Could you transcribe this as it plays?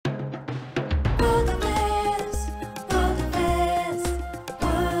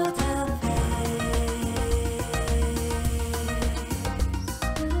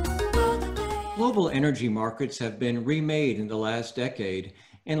Global energy markets have been remade in the last decade,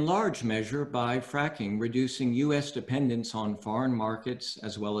 in large measure by fracking, reducing U.S. dependence on foreign markets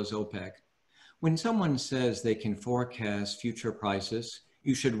as well as OPEC. When someone says they can forecast future prices,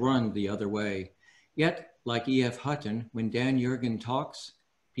 you should run the other way. Yet, like E.F. Hutton, when Dan Yergin talks,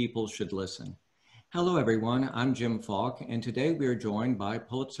 people should listen. Hello, everyone. I'm Jim Falk, and today we are joined by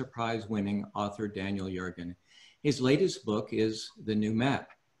Pulitzer Prize winning author Daniel Yergin. His latest book is The New Map,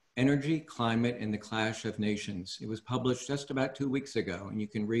 Energy, Climate, and the Clash of Nations. It was published just about 2 weeks ago, and you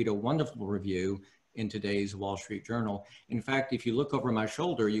can read a wonderful review in today's Wall Street Journal. In fact, if you look over my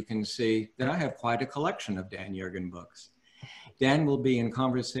shoulder, you can see that I have quite a collection of Dan Yergin books. Dan will be in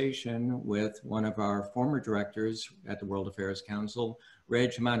conversation with one of our former directors at the World Affairs Council,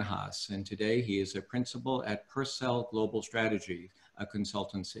 Reg Manhas, and today he is a principal at Purcell Global Strategy, a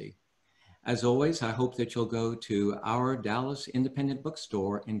consultancy. As always, I hope that you'll go to our Dallas independent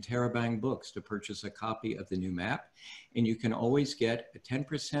bookstore in Terabang Books to purchase a copy of The New Map, and you can always get a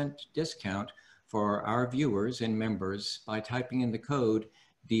 10% discount for our viewers and members by typing in the code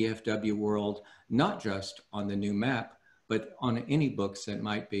dfwworld, not just on The New Map, but on any books that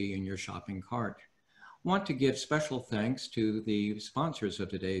might be in your shopping cart. I want to give special thanks to the sponsors of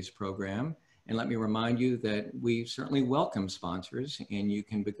today's program. And let me remind you that we certainly welcome sponsors, and you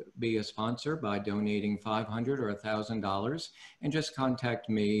can be a sponsor by donating $500 or $1,000 and just contact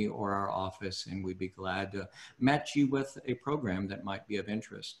me or our office, and we'd be glad to match you with a program that might be of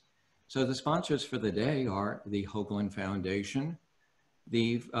interest. So the sponsors for the day are the Hoagland Foundation,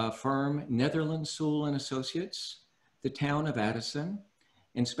 the firm Netherlands Sewell and Associates, the town of Addison,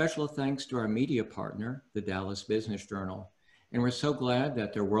 and special thanks to our media partner, the Dallas Business Journal. And we're so glad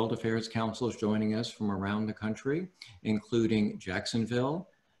that the World Affairs Council is joining us from around the country, including Jacksonville,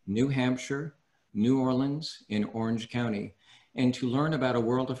 New Hampshire, New Orleans, and Orange County. And to learn about a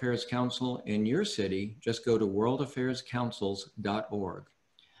World Affairs Council in your city, just go to worldaffairscouncils.org.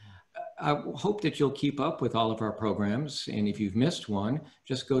 I hope that you'll keep up with all of our programs. And if you've missed one,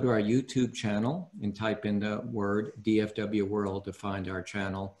 just go to our YouTube channel and type in the word dfwworld to find our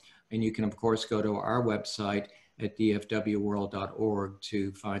channel. And you can, of course, go to our website at dfwworld.org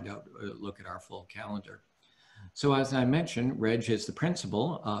to find out, look at our full calendar. So as I mentioned, Reg is the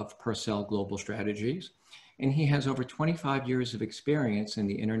principal of Purcell Global Strategies, and he has over 25 years of experience in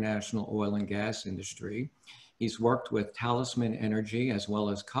the international oil and gas industry. He's worked with Talisman Energy as well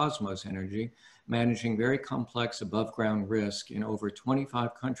as Cosmos Energy, managing very complex above ground risk in over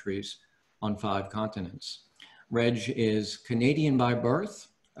 25 countries on 5 continents. Reg is Canadian by birth,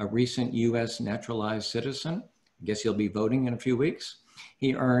 a recent US naturalized citizen. I guess he'll be voting in a few weeks.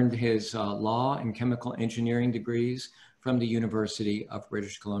 He earned his law and chemical engineering degrees from the University of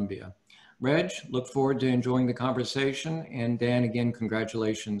British Columbia. Reg, look forward to enjoying the conversation. And Dan, again,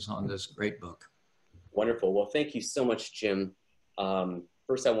 congratulations on this great book. Wonderful. Well, thank you so much, Jim.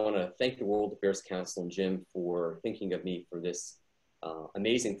 First, I want to thank the World Affairs Council and Jim for thinking of me for this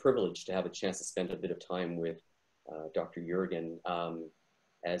amazing privilege to have a chance to spend a bit of time with Dr. Yergin.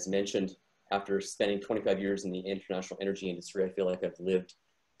 As mentioned, after spending 25 years in the international energy industry, I feel like I've lived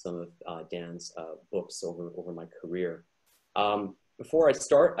some of Dan's books over my career. Before I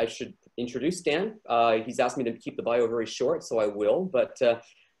start, I should introduce Dan. He's asked me to keep the bio very short, so I will. But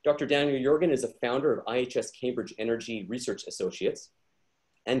Dr. Daniel Yergin is a founder of IHS Cambridge Energy Research Associates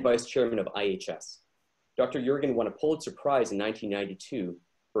and vice chairman of IHS. Dr. Yergin won a Pulitzer Prize in 1992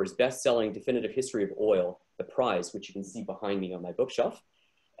 for his best-selling definitive history of oil, The Prize, which you can see behind me on my bookshelf,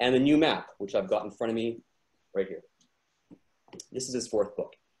 and The New Map, which I've got in front of me right here. This is his 4th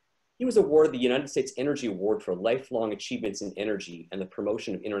book. He was awarded the United States Energy Award for lifelong achievements in energy and the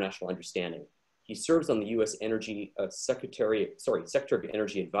promotion of international understanding. He serves on the U.S. Energy Secretary of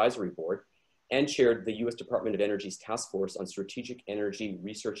Energy Advisory Board and chaired the U.S. Department of Energy's Task Force on Strategic Energy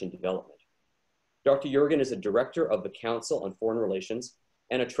Research and Development. Dr. Yergin is a director of the Council on Foreign Relations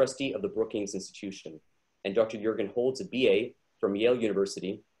and a trustee of the Brookings Institution. And Dr. Yergin holds a BA from Yale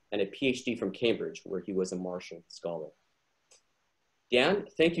University and a Ph.D. from Cambridge, where he was a Marshall Scholar. Dan,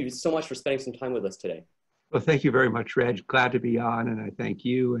 thank you so much for spending some time with us today. Well, thank you very much, Reg. Glad to be on, and I thank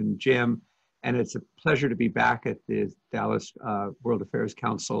you and Jim. And it's a pleasure to be back at the Dallas World Affairs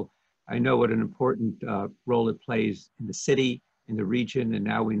Council. I know what an important role it plays in the city, in the region, and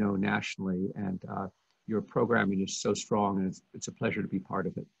now we know nationally. And your programming is so strong, and it's a pleasure to be part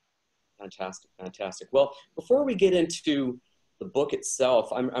of it. Fantastic, fantastic. Well, before we get into the book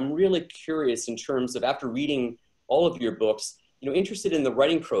itself, I'm really curious in terms of, after reading all of your books, interested in the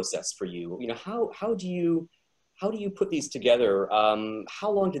writing process for you. How do you put these together? How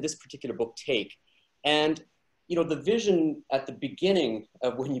long did this particular book take? And you know, the vision at the beginning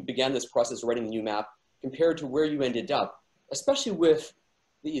of when you began this process of writing the new map compared to where you ended up, especially with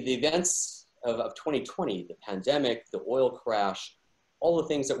the events of 2020, the pandemic, the oil crash, all the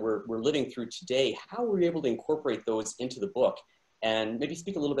things that we're living through today. How were you able to incorporate those into the book? And maybe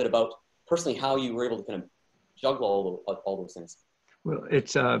speak a little bit about personally how you were able to kind of juggle all those things. Well,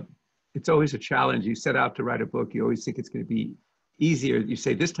 it's always a challenge. You set out to write a book, you always think it's going to be easier. You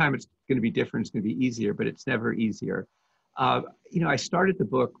say this time it's going to be different, it's going to be easier, but it's never easier. You know, I started the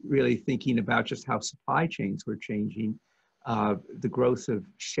book really thinking about just how supply chains were changing, the growth of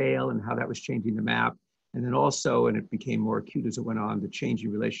shale and how that was changing the map. And then also, and it became more acute as it went on, the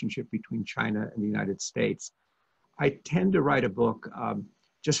changing relationship between China and the United States. I tend to write a book,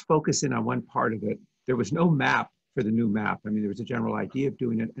 just focus in on one part of it. There was no map for the new map. I mean, there was a general idea of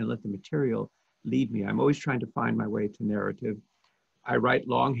doing it and let the material lead me. I'm always trying to find my way to narrative. I write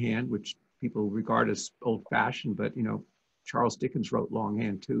longhand, which people regard as old-fashioned, but you know, Charles Dickens wrote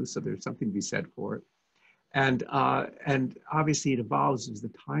longhand too, so there's something to be said for it. And obviously it evolves as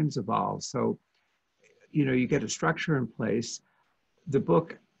the times evolve. So, you know, you get a structure in place. The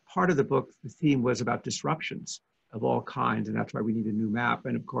book, part of the book, the theme was about disruptions of all kinds, and that's why we need a new map.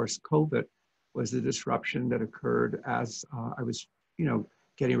 And of course, COVID was the disruption that occurred as I was, you know,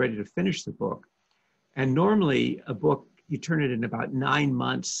 getting ready to finish the book. And normally a book, you turn it in about 9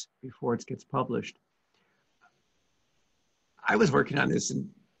 months before it gets published. I was working on this in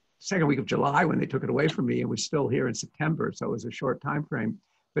second week of July when they took it away from me, and was still here in September, so it was a short time frame.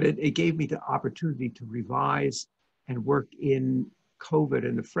 But it gave me the opportunity to revise and work in COVID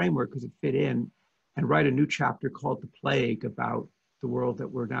and the framework because it fit in, and write a new chapter called The Plague about the world that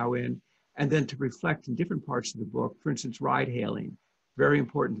we're now in, and then to reflect in different parts of the book, for instance, ride hailing, very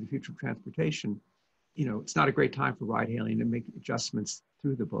important to the future of transportation. You know, it's not a great time for ride hailing and make adjustments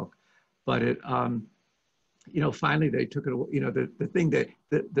through the book, but it, you know, finally they took it, you know, the thing that,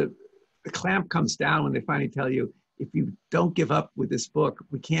 the clamp comes down when they finally tell you, if you don't give up with this book,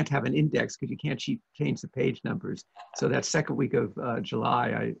 we can't have an index because you can't change the page numbers. So that second week of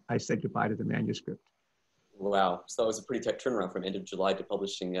July, I said goodbye to the manuscript. Wow, so that was a pretty tight turnaround from end of July to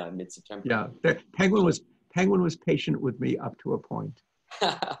publishing mid-September. Yeah, Penguin was patient with me up to a point.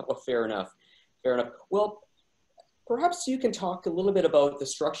 Well, fair enough, fair enough. Well, perhaps you can talk a little bit about the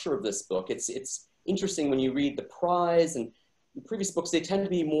structure of this book. It's interesting when you read the Prize and the previous books, they tend to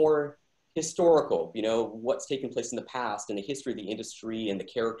be more historical, you know, what's taken place in the past and the history of the industry and the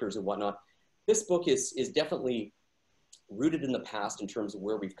characters and whatnot. This book is definitely rooted in the past in terms of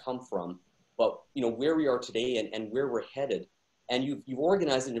where we've come from, but you know, where we are today and where we're headed. And you've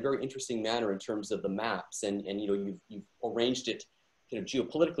organized it in a very interesting manner in terms of the maps and you know, you've arranged it kind of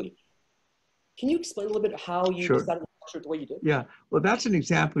geopolitically. Can you explain a little bit how you decided to structure it the way you did? Yeah, well, that's an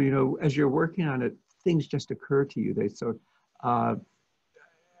example, you know, as you're working on it, things just occur to you. They sort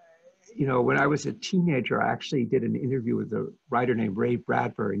you know, when I was a teenager, I actually did an interview with a writer named Ray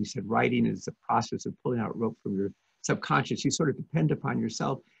Bradbury, and he said, writing is the process of pulling out rope from your subconscious. You sort of depend upon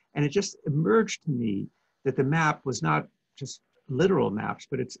yourself. And it just emerged to me that the map was not just literal maps,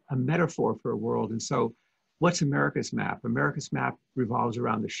 but it's a metaphor for a world. And so what's America's map? America's map revolves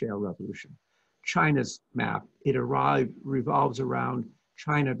around the shale revolution. China's map, it revolves around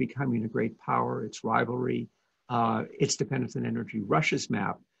China becoming a great power, its rivalry, its dependence on energy. Russia's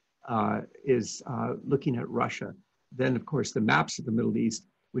map is looking at Russia. Then, of course, the maps of the Middle East,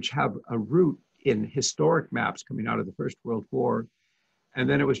 which have a root in historic maps coming out of the First World War. And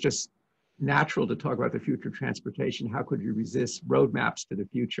then it was just natural to talk about the future of transportation. How could you resist roadmaps to the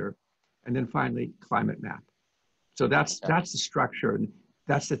future? And then finally, climate map. So that's the structure, and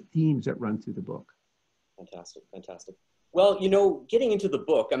that's the themes that run through the book. Fantastic, fantastic. Well, you know, getting into the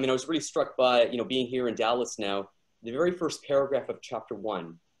book, I mean, I was really struck by, you know, being here in Dallas now, the very first paragraph of chapter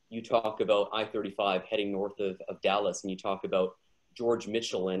 1, you talk about I-35 heading north of Dallas, and you talk about George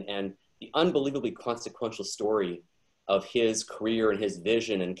Mitchell and the unbelievably consequential story of his career and his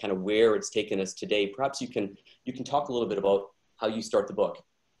vision and kind of where it's taken us today. Perhaps you can talk a little bit about how you start the book.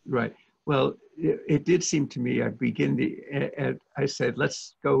 Right. Well, it did seem to me, I said,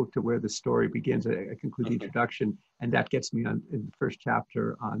 let's go to where the story begins. I conclude the introduction, and that gets me on in the first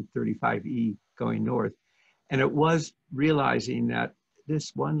chapter on 35E going north. And it was realizing that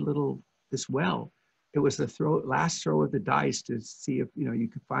this well, it was the last throw of the dice to see if, you know, you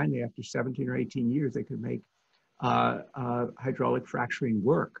could finally, after 17 or 18 years, they could make hydraulic fracturing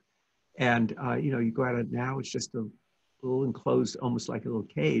work. And, you know, you go at it now, it's just a little enclosed, almost like a little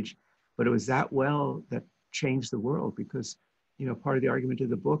cage. But it was that well that changed the world, because, you know, part of the argument of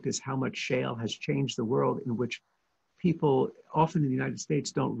the book is how much shale has changed the world, in which people often in the United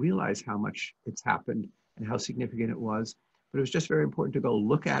States don't realize how much it's happened. and how significant it was. But it was just very important to go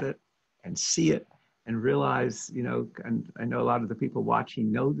look at it and see it and realize, you know, and I know a lot of the people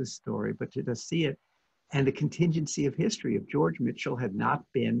watching know this story, but to just see it and the contingency of history. If George Mitchell had not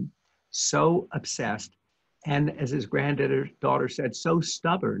been so obsessed and, as his granddaughter said, so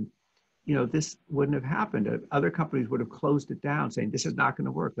stubborn, you know, this wouldn't have happened. Other companies would have closed it down, saying, this is not going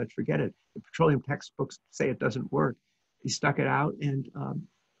to work. Let's forget it. The petroleum textbooks say it doesn't work. He stuck it out, and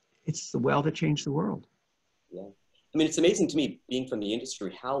it's the well that changed the world. Yeah. I mean, it's amazing to me, being from the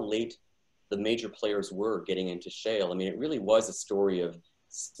industry, how late the major players were getting into shale. I mean, it really was a story of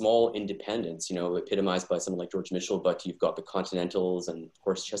small independence, you know, epitomized by someone like George Mitchell, but you've got the Continentals and, of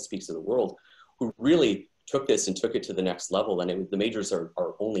course, Chesapeakes of the world, who really took this and took it to the next level. And the majors are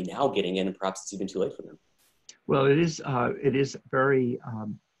only now getting in, and perhaps it's even too late for them. Well, it is very,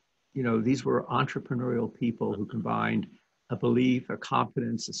 you know, these were entrepreneurial people who combined a belief, a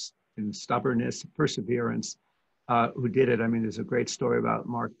confidence, and stubbornness, perseverance, who did it. I mean, there's a great story about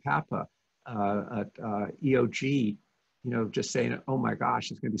Mark Papa at EOG, you know, just saying, oh my gosh,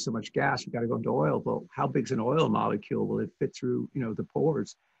 there's going to be so much gas, we got to go into oil. Well, how big's an oil molecule? Will it fit through, you know, the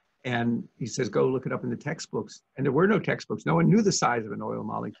pores? And he says, go look it up in the textbooks. And there were no textbooks. No one knew the size of an oil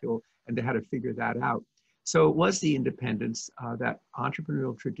molecule, and they had to figure that out. So it was the independence, that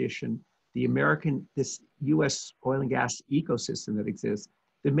entrepreneurial tradition, the American, this US oil and gas existem that exists.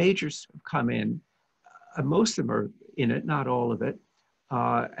 The majors have come in. Most of them are in it, not all of it.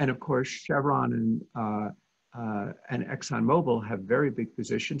 And of course, Chevron and ExxonMobil have very big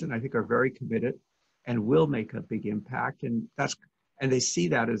positions, and I think are very committed and will make a big impact. And they see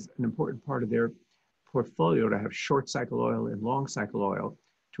that as an important part of their portfolio, to have short cycle oil and long cycle oil.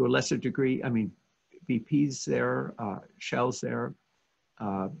 To a lesser degree, I mean, BP's there, Shell's there,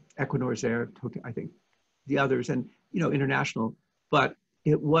 Equinor's there, I think the others, and, you know, international. But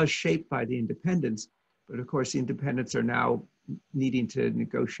it was shaped by the independents. But of course, the independents are now needing to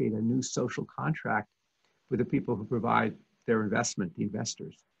negotiate a new social contract with the people who provide their investment, the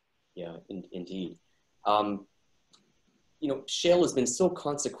investors. Yeah, indeed. You know, shale has been so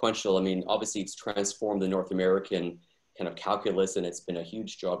consequential. I mean, obviously it's transformed the North American kind of calculus, and it's been a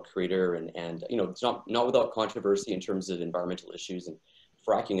huge job creator, and you know, it's not without controversy in terms of environmental issues and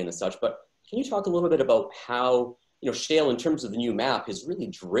fracking and such. But can you talk a little bit about how, you know, shale, in terms of the new map, has really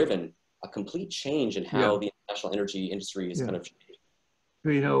driven a complete change in how the international energy industry is kind of changed?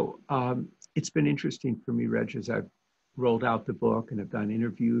 You know, it's been interesting for me, Reg, as I've rolled out the book and have done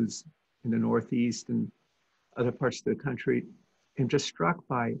interviews in the Northeast and other parts of the country, and just struck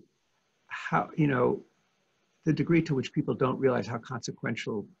by how, you know, the degree to which people don't realize how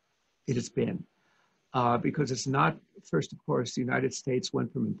consequential it has been. Because it's not, first, of course, the United States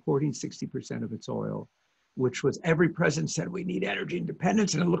went from importing 60% of its oil, which was, every president said, we need energy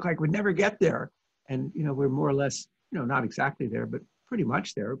independence, and it looked like we'd never get there. And, you know, we're more or less, you know, not exactly there, but pretty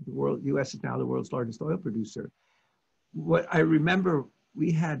much there. The US is now the world's largest oil producer. What I remember,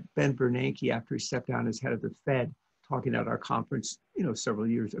 we had Ben Bernanke, after he stepped down as head of the Fed, talking at our conference, you know,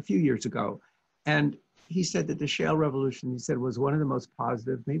 a few years ago. And he said that the shale revolution, he said, was one of the most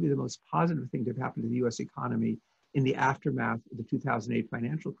positive, maybe the most positive thing to have happened to the US economy in the aftermath of the 2008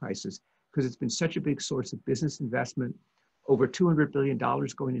 financial crisis, because it's been such a big source of business investment, over $200 billion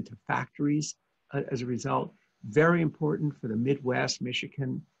going into factories as a result. Very important for the Midwest,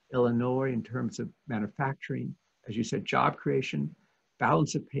 Michigan, Illinois, in terms of manufacturing, as you said, job creation,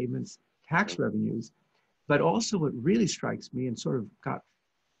 balance of payments, tax revenues. But also what really strikes me, and sort of got,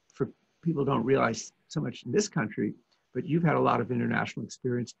 for people don't realize so much in this country, but you've had a lot of international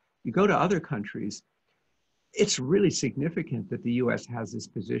experience. You go to other countries, it's really significant that the US has this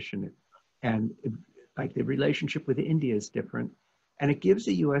position. And like the relationship with India is different. And it gives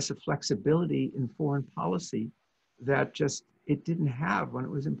the US a flexibility in foreign policy that just it didn't have when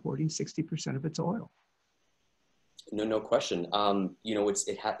it was importing 60% of its oil. No question. You know, it's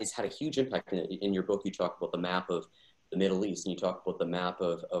had a huge impact. In your book, you talk about the map of the Middle East, and you talk about the map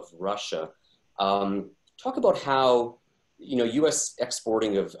of Russia. Talk about how, you know, U.S.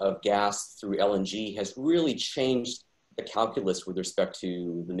 exporting of gas through LNG has really changed the calculus with respect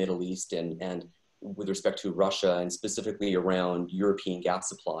to the Middle East and with respect to Russia, and specifically around European gas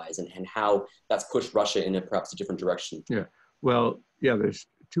supplies, and how that's pushed Russia in perhaps a different direction. Yeah, well, yeah, there's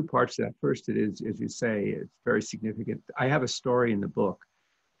two parts to that. First, it is, as you say, it's very significant. I have a story in the book.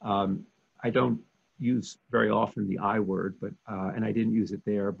 I don't use very often the I word, but and I didn't use it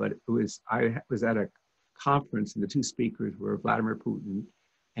there, but I was at a conference, and the two speakers were Vladimir Putin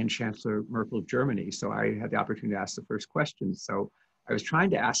and Chancellor Merkel of Germany. So I had the opportunity to ask the first question. So I was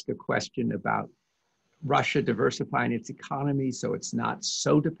trying to ask a question about Russia diversifying its economy so it's not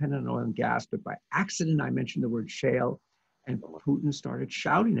so dependent on oil and gas. But by accident, I mentioned the word shale, and Putin started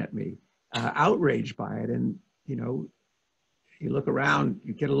shouting at me, outraged by it. And, you know, you look around,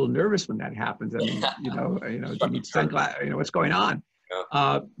 you get a little nervous when that happens. I mean, you need sunglasses, you know, what's going on?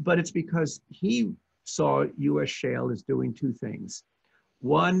 But it's because he saw U.S. shale as doing two things.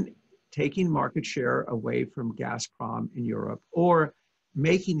 One, taking market share away from Gazprom in Europe, or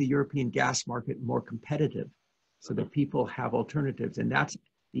making the European gas market more competitive so that people have alternatives. And that's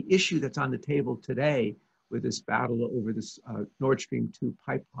the issue that's on the table today with this battle over this Nord Stream 2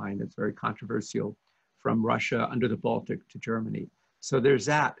 pipeline that's very controversial from Russia under the Baltic to Germany. So there's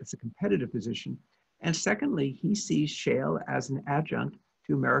that, it's a competitive position. And secondly, he sees shale as an adjunct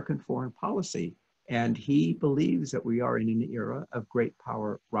to American foreign policy. And he believes that we are in an era of great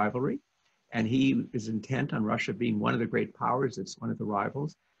power rivalry. And he is intent on Russia being one of the great powers. It's one of the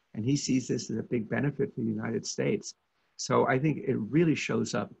rivals. And he sees this as a big benefit for the United States. So I think it really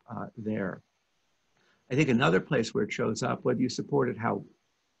shows up there. I think another place where it shows up, whether you support it, how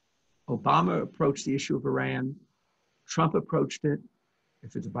Obama approached the issue of Iran, Trump approached it,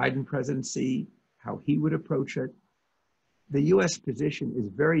 if it's a Biden presidency, how he would approach it. The US position is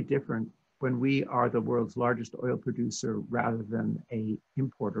very different when we are the world's largest oil producer rather than an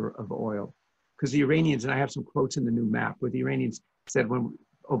importer of oil. Because the Iranians, and I have some quotes in the new map, where the Iranians said when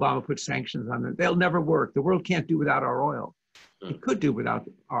Obama put sanctions on them, they'll never work. The world can't do without our oil. It could do without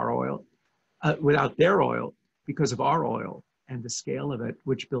our oil, without their oil, because of our oil and the scale of it,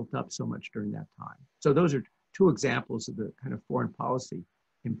 which built up so much during that time. So those are two examples of the kind of foreign policy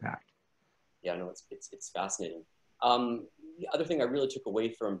impact. Yeah, no, it's fascinating. The other thing I really took away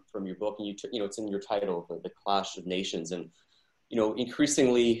from your book, and it's in your title, the Clash of Nations, and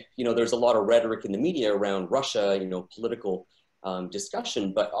increasingly, there's a lot of rhetoric in the media around Russia, political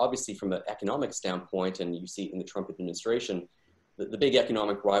discussion, but obviously from an economic standpoint, and you see it in the Trump administration, the big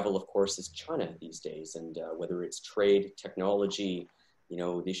economic rival, of course, is China these days, and whether it's trade, technology,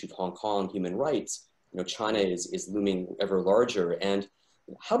 the issue of Hong Kong, human rights, China is looming ever larger. And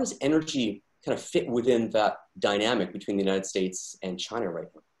how does energy kind of fit within that dynamic between the United States and China right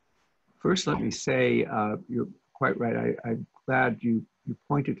now? First, let me say, you're quite right. I'm glad you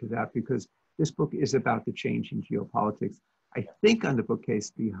pointed to that, because this book is about the change in geopolitics. I think on the bookcase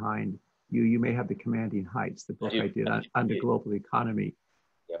behind you may have The Commanding Heights, the book I did on the global economy.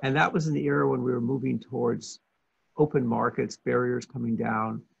 Yep. And that was an era when we were moving towards open markets, barriers coming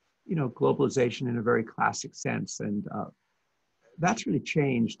down, globalization in a very classic sense. And that's really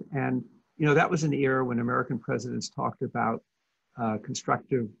changed. And that was an era when American presidents talked about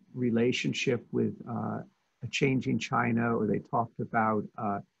constructive relationship with a changing China, or they talked about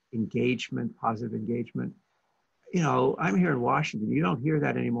engagement, positive engagement. I'm here in Washington. You don't hear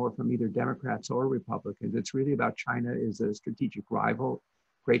that anymore from either Democrats or Republicans. It's really about China as a strategic rival,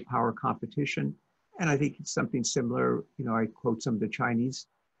 great power competition. And I think it's something similar. I quote some of the Chinese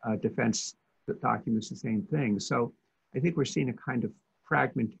defense documents, the same thing. So I think we're seeing a kind of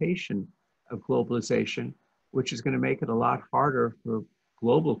fragmentation of globalization, which is going to make it a lot harder for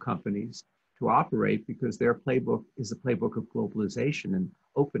global companies to operate, because their playbook is the playbook of globalization and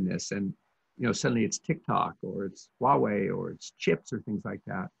openness. And, suddenly it's TikTok, or it's Huawei, or it's chips, or things like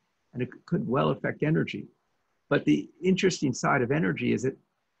that. And it could well affect energy. But the interesting side of energy is that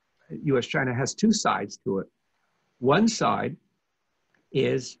US-China has two sides to it. One side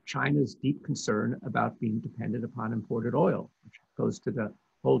is China's deep concern about being dependent upon imported oil, which goes to the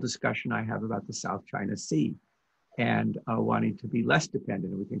whole discussion I have about the South China Sea and wanting to be less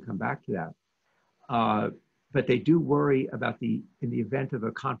dependent, and we can come back to that. But they do worry about in the event of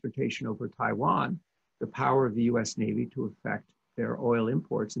a confrontation over Taiwan, the power of the US Navy to affect their oil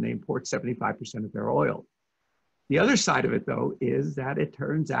imports, and they import 75% of their oil. The other side of it, though, is that it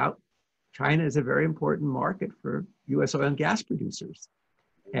turns out China is a very important market for US oil and gas producers.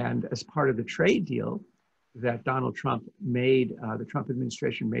 And as part of the trade deal that Donald Trump made, the Trump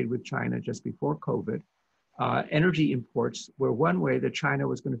administration made with China just before COVID, energy imports were one way that China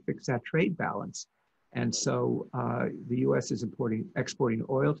was going to fix that trade balance. And so the US is exporting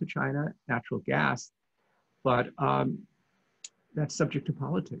oil to China, natural gas, but that's subject to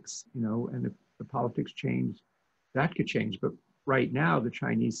politics, and if the politics change, that could change. But right now, the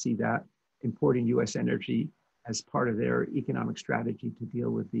Chinese see that importing US energy as part of their economic strategy to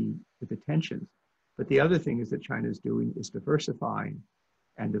deal with the tensions. But the other thing is that China is doing is diversifying.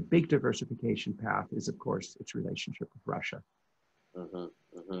 And the big diversification path is, of course, its relationship with Russia.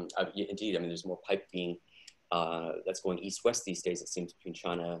 Indeed, there's more pipe being that's going east-west these days, it seems, between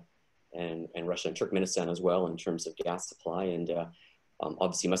China and Russia and Turkmenistan as well, in terms of gas supply. And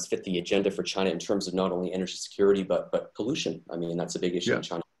obviously must fit the agenda for China in terms of not only energy security, but pollution. I mean, that's a big issue in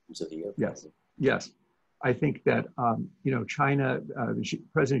China in terms of the air. Yes, yes. I think that, you know, China,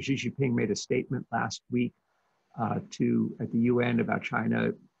 President Xi Jinping made a statement last week at the UN about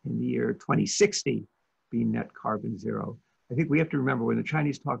China in the year 2060 being net carbon zero. I think we have to remember when the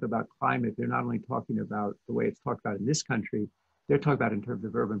Chinese talk about climate, they're not only talking about the way it's talked about in this country, they're talking about in terms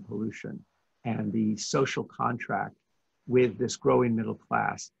of urban pollution and the social contract with this growing middle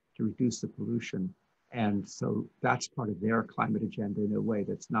class to reduce the pollution. And so that's part of their climate agenda in a way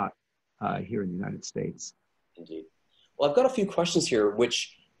that's not here in the United States. Indeed. Well, I've got a few questions here,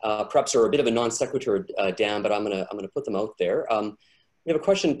 which perhaps are a bit of a non sequitur, Dan, but I'm gonna put them out there. We have a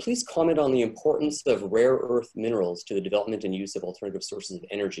question. Please comment on the importance of rare earth minerals to the development and use of alternative sources of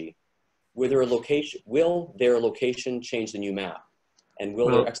energy. Will their location change the new map? And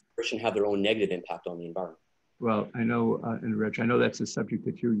will their exploration have their own negative impact on the environment? Well, I know, and Reg, I know that's a subject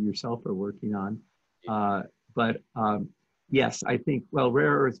that you yourself are working on. But yes, I think, well,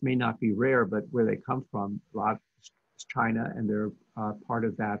 rare earths may not be rare, but where they come from, a lot is China, and they're part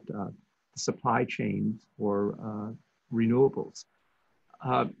of that supply chain for renewables.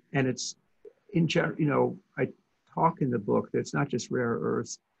 And it's, in general, you know, I talk in the book that it's not just rare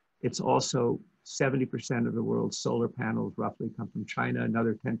earths, it's also 70% of the world's solar panels roughly come from China,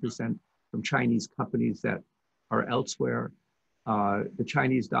 another 10% from Chinese companies that are elsewhere. The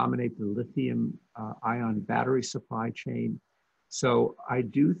Chinese dominate the lithium ion battery supply chain. So I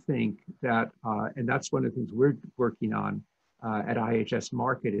do think that, and that's one of the things we're working on at IHS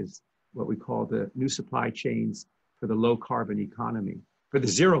Markit, is what we call the new supply chains for the low carbon economy, for the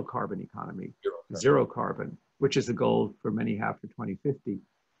zero carbon economy, zero carbon, which is the goal for many have for 2050.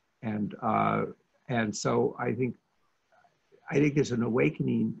 And so I think there's an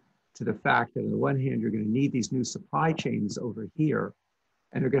awakening to the fact that on the one hand, you're going to need these new supply chains over here,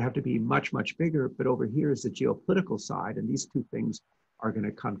 and they're going to have to be much, much bigger. But over here is the geopolitical side, and these two things are going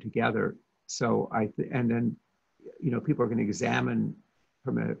to come together. So and then, you know, people are going to examine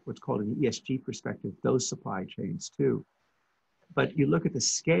from what's called an ESG perspective, those supply chains too. But you look at the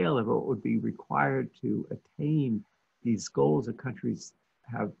scale of what would be required to attain these goals that countries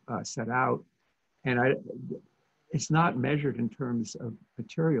have set out, and it's not measured in terms of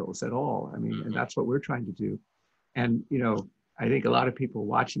materials at all. I mean, and that's what we're trying to do. And, you know, I think a lot of people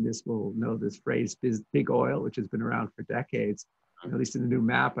watching this will know this phrase, big oil, which has been around for decades. At least in the new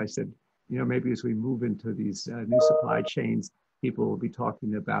map, I said, you know, maybe as we move into these new supply chains, people will be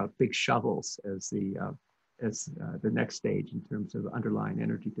talking about big shovels as the next stage in terms of underlying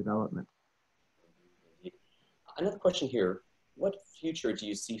energy development. Another question here. What future do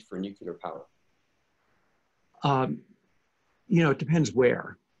you see for nuclear power? You know, it depends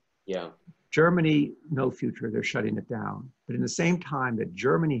where. Yeah. Germany, no future, they're shutting it down. But in the same time that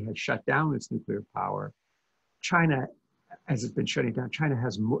Germany has shut down its nuclear power, China, as it's been shutting down, China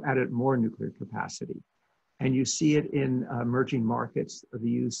has added more nuclear capacity. And you see it in emerging markets of the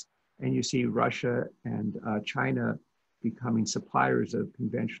use, and you see Russia and China becoming suppliers of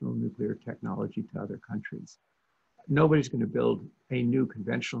conventional nuclear technology to other countries. Nobody's going to build a new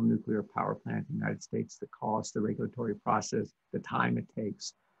conventional nuclear power plant in the United States. The cost, the regulatory process, the time it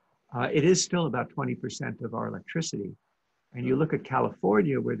takes. It is still about 20% of our electricity. And you look at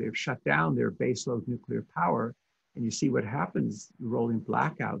California, where they've shut down their baseload nuclear power, and you see what happens, rolling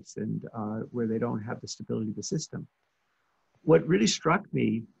blackouts, and where they don't have the stability of the system. What really struck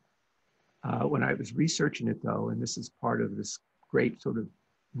me when I was researching it, though, and this is part of this great sort of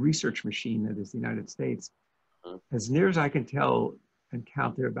research machine that is the United States, as near as I can tell and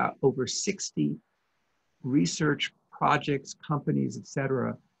count, there are about over 60 research projects, companies, et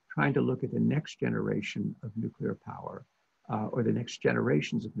cetera, trying to look at the next generation of nuclear power or the next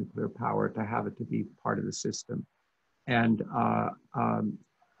generations of nuclear power to have it to be part of the system. And,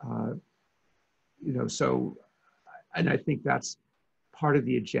 you know, so, and I think that's part of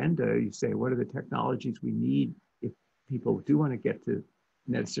the agenda. You say, what are the technologies we need if people do want to get to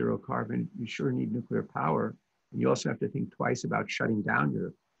net zero carbon? You sure need nuclear power. And you also have to think twice about shutting down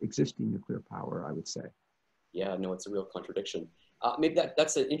your existing nuclear power, I would say. Yeah, no, it's a real contradiction. Maybe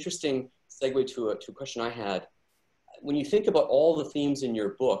that's an interesting segue to a question I had. When you think about all the themes in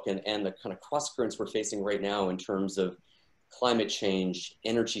your book and the kind of cross currents we're facing right now in terms of climate change,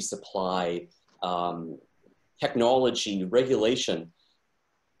 energy supply, technology, regulation,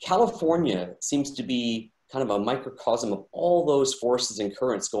 California seems to be kind of a microcosm of all those forces and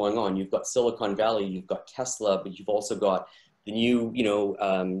currents going on. You've got Silicon Valley, you've got Tesla, but you've also got the new,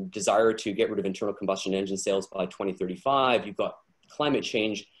 desire to get rid of internal combustion engine sales by 2035. You've got climate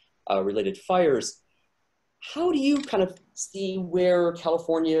change related fires. how do you kind of see where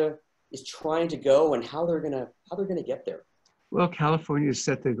California is trying to go and how they're gonna get there? Well, California has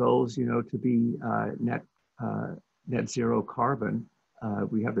set the goals, you know, to be net zero carbon.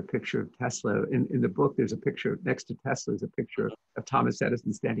 We have the picture of Tesla. In the book, there's a picture next to Tesla, is a picture of Thomas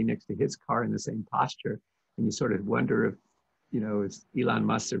Edison standing next to his car in the same posture. And you sort of wonder if, you know, is Elon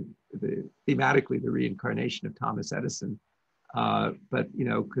Musk thematically the reincarnation of Thomas Edison. But, you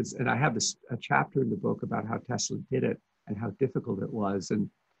know, and I have a chapter in the book about how Tesla did it and how difficult it was and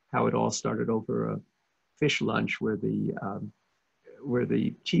how it all started over a fish lunch where the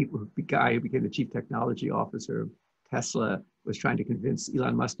guy who became the chief technology officer of Tesla was trying to convince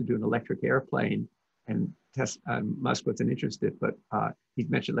Elon Musk to do an electric airplane, and Musk wasn't interested, but he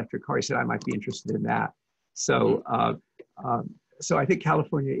mentioned electric car. He said, I might be interested in that. So, so I think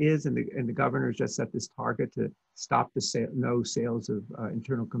California is, and the governor just set this target to stop no sales of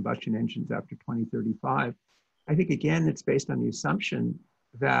internal combustion engines after 2035. I think, again, it's based on the assumption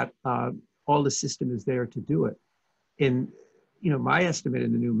that all the system is there to do it. You know, my estimate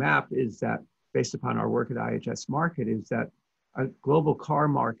in the new map is that, based upon our work at IHS Markit, is that a global car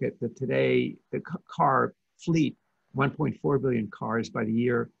market, that today the car fleet, 1.4 billion cars, by the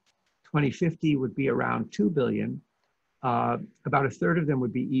year 2050 would be around 2 billion. About a third of them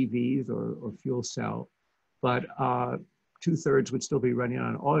would be EVs or fuel cell, but 2/3 would still be running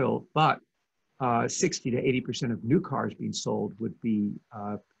on oil. But 60 to 80% of new cars being sold would be,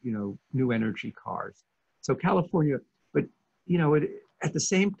 you know, new energy cars. So California, but you know, at the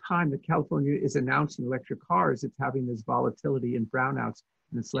same time that California is announcing electric cars, it's having this volatility and brownouts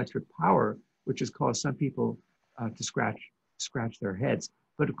in its electric power, which has caused some people to scratch their heads.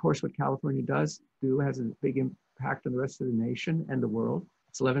 But of course, what California does do has a big impact on the rest of the nation and the world.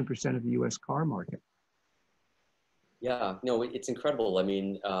 It's 11% of the U.S. car market. Yeah, no, it's incredible. I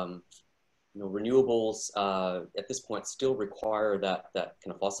mean, you know, renewables at this point still require that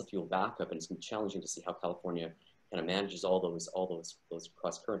kind of fossil fuel backup, and it's going to be challenging to see how California kind of manages all those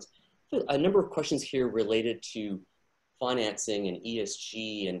cross currents. A number of questions here related to financing and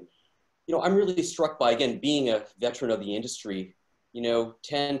ESG, and you know, I'm really struck by, again, being a veteran of the industry. You know,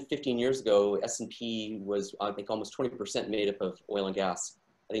 10, 15 years ago, S&P was, I think, almost 20% made up of oil and gas.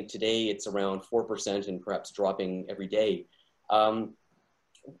 I think today it's around 4% and perhaps dropping every day.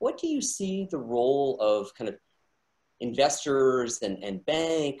 What do you see the role of kind of investors and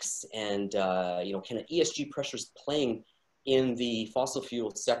banks and you know, kind of ESG pressures playing in the fossil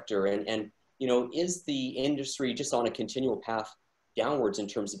fuel sector? And you know, is the industry just on a continual path downwards in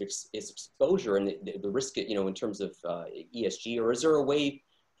terms of its exposure and the risk, you know, in terms of ESG, or is there a way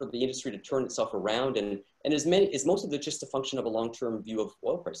for the industry to turn itself around? And is most of it just a function of a long-term view of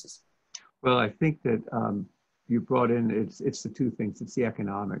oil prices? Well, I think that you brought in, it's the two things. It's the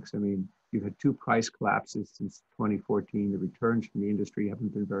economics. I mean, you've had 2 price collapses since 2014. The returns from the industry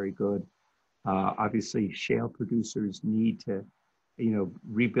haven't been very good. Obviously, shale producers need to, you know,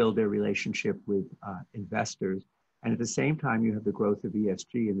 rebuild their relationship with investors. And at the same time, you have the growth of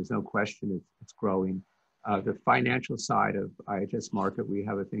ESG, and there's no question it's growing. The financial side of IHS Markit, we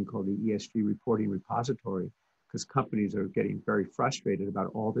have a thing called the ESG reporting repository, because companies are getting very frustrated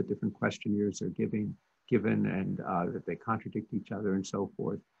about all the different questionnaires they're given and that they contradict each other and so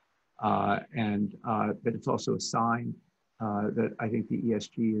forth. But it's also a sign that I think the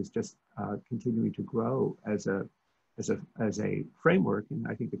ESG is just continuing to grow as a framework, and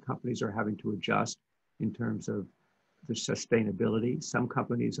I think the companies are having to adjust in terms of the sustainability. Some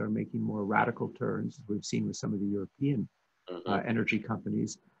companies are making more radical turns, as we've seen with some of the European energy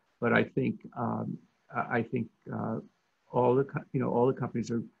companies. But I think all the companies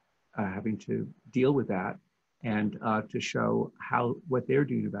are having to deal with that and to show what they're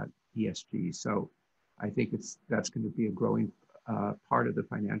doing about ESG. So I think that's going to be a growing part of the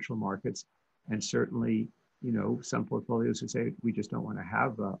financial markets, and certainly, you know, some portfolios who say we just don't want to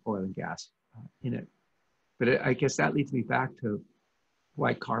have oil and gas in it. But I guess that leads me back to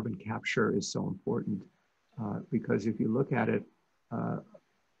why carbon capture is so important, because if you look at it, a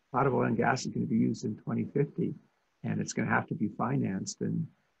lot of oil and gas is going to be used in 2050, and it's going to have to be financed. And,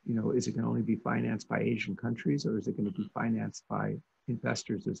 you know, is it going to only be financed by Asian countries, or is it going to be financed by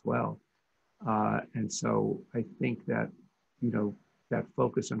investors as well? And so I think that, you know, that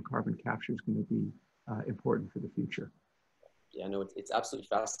focus on carbon capture is going to be important for the future. Yeah, no, it's absolutely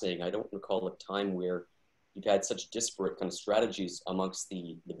fascinating. I don't recall a time where you've had such disparate kind of strategies amongst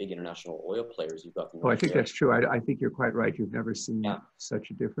the big international oil players. You've got. Oh, I think that's true. I think you're quite right. You've never seen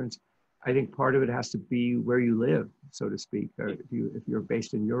such a difference. I think part of it has to be where you live, so to speak. If you're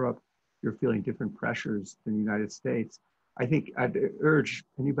based in Europe, you're feeling different pressures than the United States. I think I'd urge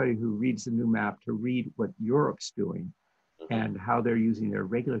anybody who reads the new map to read what Europe's doing and how they're using their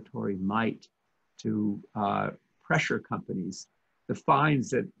regulatory might to pressure companies. The fines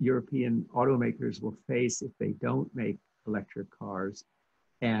that European automakers will face if they don't make electric cars.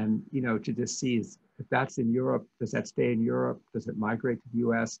 And, you know, to just see is, if that's in Europe, does that stay in Europe? Does it migrate to the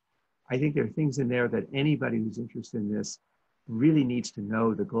US? I think there are things in there that anybody who's interested in this really needs to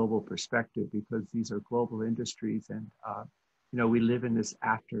know the global perspective, because these are global industries. And, you know, we live in this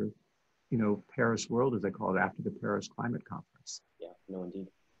after, you know, Paris world, as I call it, after the Paris Climate Conference. Yeah, no, indeed.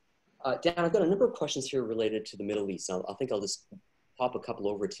 Dan, I've got a number of questions here related to the Middle East. I think I'll just pop a couple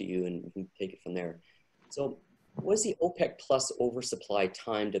over to you and we can take it from there. So was the OPEC plus oversupply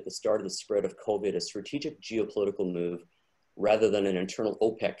timed at the start of the spread of COVID a strategic geopolitical move rather than an internal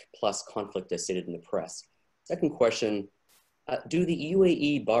OPEC plus conflict as stated in the press? Second question, do the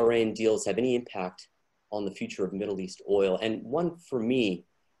UAE Bahrain deals have any impact on the future of Middle East oil? And one for me,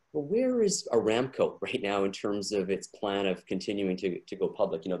 well, where is Aramco right now in terms of its plan of continuing to go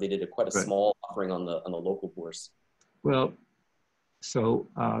public? You know, they did quite a small offering on the local bourse. Well, so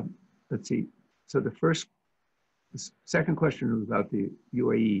let's see. So the second question was about the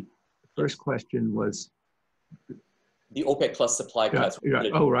UAE. The first question was the OPEC plus supply cuts.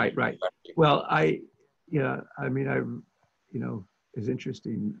 Oh, right. Well, I mean, you know, it's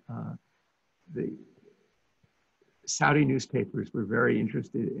interesting. The Saudi newspapers were very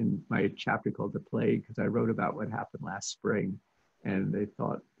interested in my chapter called The Plague, because I wrote about what happened last spring, and they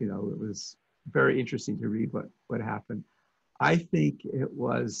thought, you know, it was very interesting to read what happened. I think it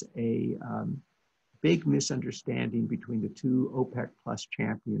was a big misunderstanding between the two OPEC plus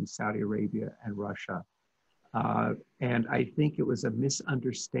champions, Saudi Arabia and Russia. And I think it was a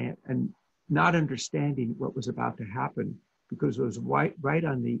misunderstanding and not understanding what was about to happen, because it was right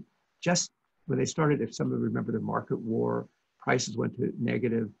on the, just when they started, if some of you remember the market war, prices went to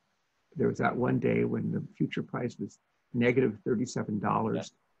negative. There was that one day when the future price was negative $37. Yeah.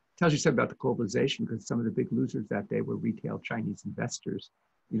 Tells you something about the globalization, because some of the big losers that day were retail Chinese investors,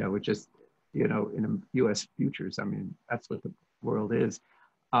 you know, which is, you know, in US futures. I mean, that's what the world is.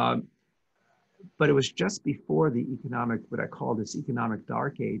 But it was just before the economic, what I call this economic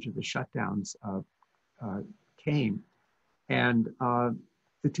dark age of the shutdowns came. And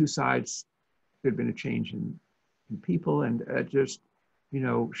the two sides, there'd been a change in people, and just, you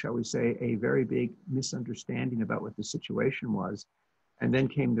know, shall we say, a very big misunderstanding about what the situation was. And then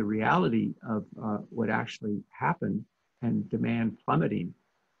came the reality of what actually happened, and demand plummeting,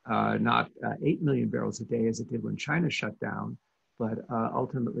 not 8 million barrels a day as it did when China shut down, but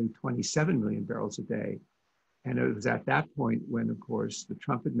ultimately 27 million barrels a day. And it was at that point when, of course, the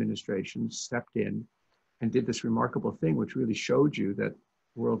Trump administration stepped in and did this remarkable thing, which really showed you that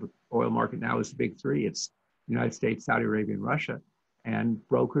the world oil market now is the big three. It's United States, Saudi Arabia, and Russia, and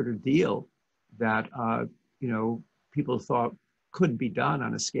brokered a deal that, you know, people thought couldn't be done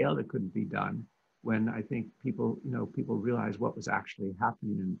on a scale that couldn't be done, when I think people, you know, people realized what was actually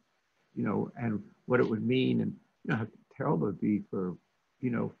happening, and, you know, and what it would mean, and, you know, how terrible it would be for, you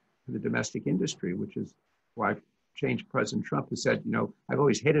know, for the domestic industry, which is why I've changed President Trump, who said, you know, I've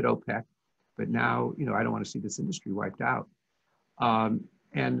always hated OPEC, but now, you know, I don't want to see this industry wiped out. And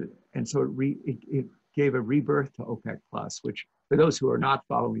so it gave a rebirth to OPEC plus, which, for those who are not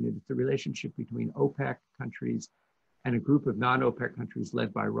following it, it's the relationship between OPEC countries and a group of non-OPEC countries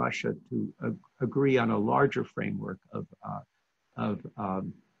led by Russia to agree on a larger framework of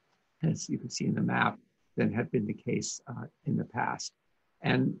as you can see in the map, than had been the case in the past.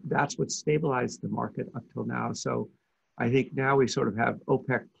 And that's what stabilized the market up till now. So I think now we sort of have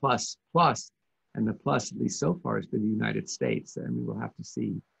OPEC plus, and the plus, at least so far, has been the United States. And we will have to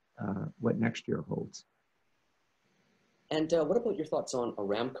see what next year holds. And what about your thoughts on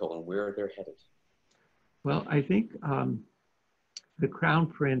Aramco and where they're headed? Well, I think the Crown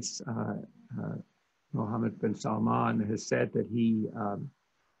Prince, Mohammed bin Salman, has said that he,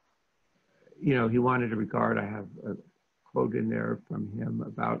 you know, he wanted to regard, I have a quote in there from him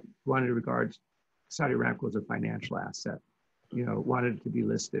about, wanted to regard Saudi Aramco as a financial asset, you know, wanted it to be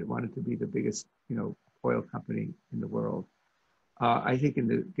listed, wanted to be the biggest, you know, oil company in the world. I think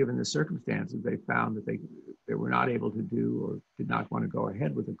given the circumstances, they found that they were not able to do, or did not want to go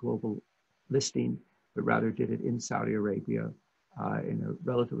ahead with a global listing, but rather did it in Saudi Arabia in a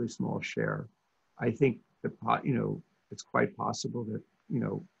relatively small share. I think you know, it's quite possible that, you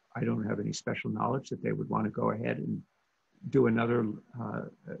know, I don't have any special knowledge that they would want to go ahead and do another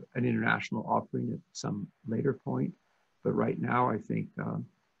an international offering at some later point. But right now, I think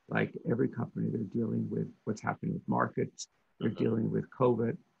like every company, they're dealing with what's happening with markets. They're dealing with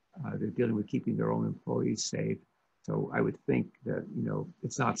COVID. They're dealing with keeping their own employees safe. So I would think that, you know,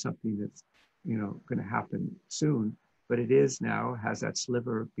 it's not something that's, you know, going to happen soon, but it is now, has that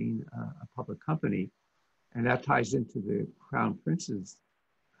sliver of being a public company. And that ties into the Crown Prince's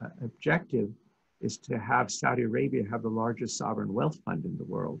objective is to have Saudi Arabia have the largest sovereign wealth fund in the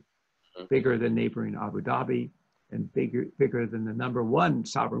world, bigger than neighboring Abu Dhabi and bigger than the #1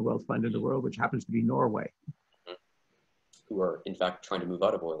 sovereign wealth fund in the world, which happens to be Norway. Who are in fact trying to move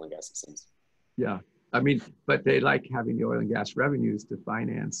out of oil and gas, it seems. Yeah, I mean, but they like having the oil and gas revenues to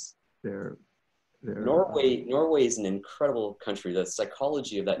finance their Norway is an incredible country. The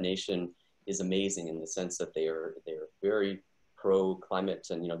psychology of that nation is amazing in the sense that they are very pro climate,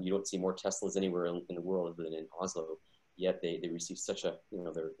 and you know, you don't see more Teslas anywhere in the world other than in Oslo. Yet they receive such a, you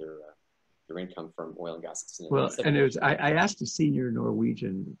know, their income from oil and gas. Well, and it was, I asked a senior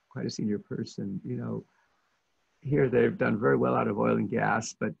Norwegian, quite a senior person, you know, here they've done very well out of oil and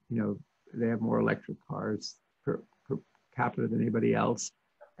gas, but you know, they have more electric cars per capita than anybody else.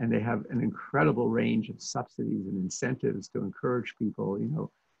 And they have an incredible range of subsidies and incentives to encourage people, you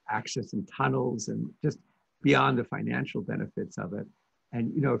know, accessing tunnels and just beyond the financial benefits of it.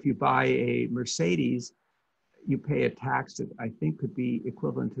 And, you know, if you buy a Mercedes, you pay a tax that I think could be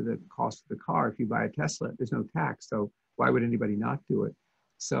equivalent to the cost of the car. If you buy a Tesla, there's no tax. So why would anybody not do it?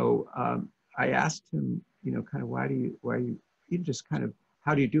 So I asked him, you know, kind of, why do you just kind of,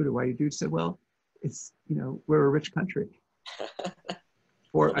 how do you do it? Why do you do it? He said, well, it's, you know, we're a rich country.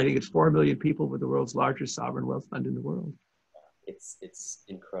 I think it's 4 million people with the world's largest sovereign wealth fund in the world. It's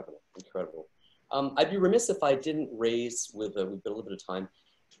incredible, incredible. I'd be remiss if I didn't raise, we've got a little bit of time,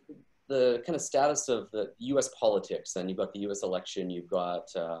 the kind of status of the U.S. politics. And you've got the U.S. election, you've got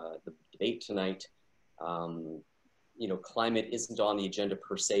the debate tonight. You know, climate isn't on the agenda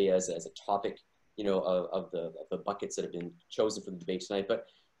per se as a topic, you know, of the buckets that have been chosen for the debate tonight. But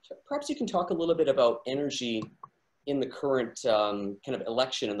perhaps you can talk a little bit about energy in the current kind of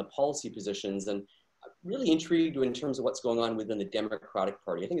election and the policy positions, and really intrigued in terms of what's going on within the Democratic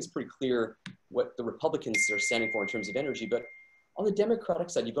Party. I think it's pretty clear what the Republicans are standing for in terms of energy, but on the Democratic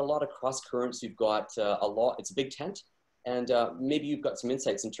side, you've got a lot of cross currents. You've got it's a big tent, and maybe you've got some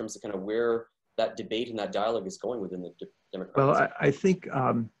insights in terms of kind of where that debate and that dialogue is going within the Democratic Well, side. I think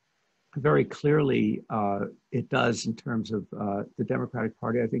very clearly it does in terms of the Democratic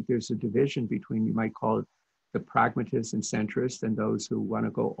Party. I think there's a division between, you might call it, the pragmatists and centrists, and those who want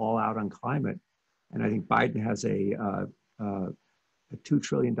to go all out on climate. And I think Biden has a $2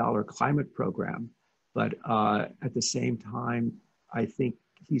 trillion climate program, but at the same time, I think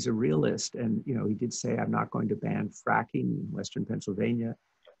he's a realist. And you know, he did say, I'm not going to ban fracking in Western Pennsylvania.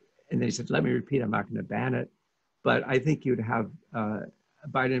 And then he said, let me repeat, I'm not going to ban it. But I think you'd have a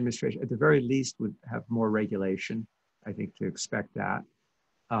Biden administration, at the very least, would have more regulation, I think, to expect that.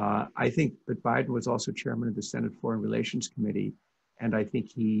 I think that Biden was also chairman of the Senate Foreign Relations Committee, and I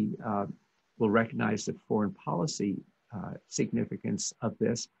think he will recognize the foreign policy significance of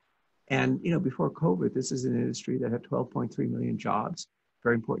this. And you know, before COVID, this is an industry that had 12.3 million jobs,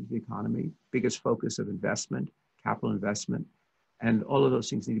 very important to the economy, biggest focus of investment, capital investment, and all of those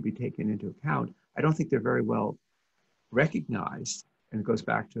things need to be taken into account. I don't think they're very well recognized, and it goes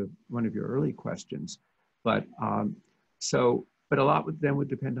back to one of your early questions. But but a lot then would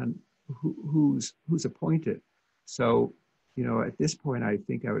depend on who's appointed. So, you know, at this point, I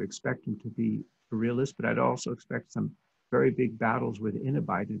think I would expect him to be a realist, but I'd also expect some very big battles within a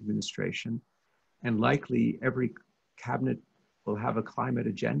Biden administration. And likely every cabinet will have a climate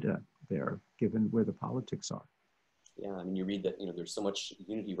agenda there, given where the politics are. Yeah, I mean, you read that, you know, there's so much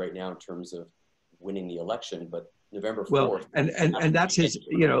unity right now in terms of winning the election, but November 4th. Well, and that's his,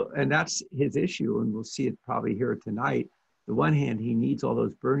 you know, and that's his issue, and we'll see it probably here tonight. On the one hand, he needs all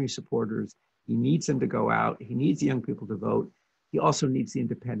those Bernie supporters. He needs them to go out. He needs the young people to vote. He also needs the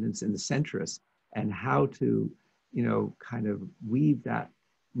independents and the centrists, and how to, you know, kind of weave that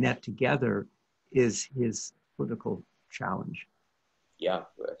net together is his political challenge. Yeah,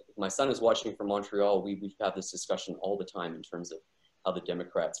 my son is watching from Montreal. We have this discussion all the time in terms of how the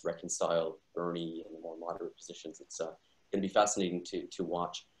Democrats reconcile Bernie and the more moderate positions. It's going to be fascinating to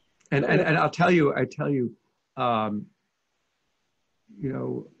watch. And I'll tell you, you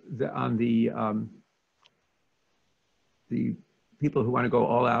know, on the people who want to go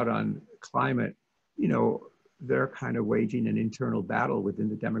all out on climate, you know, they're kind of waging an internal battle within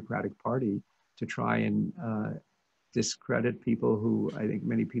the Democratic Party to try and discredit people who I think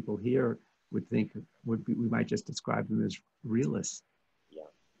many people here would think would be, we might just describe them as realists. Yeah,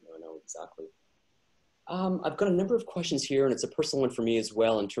 no, exactly. I've got a number of questions here, and it's a personal one for me as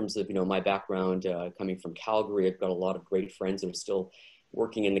well in terms of, you know, my background coming from Calgary. I've got a lot of great friends that are still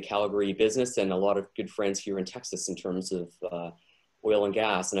working in the Calgary business and a lot of good friends here in Texas in terms of oil and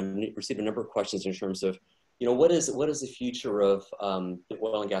gas. And I've received a number of questions in terms of, you know, what is the future of the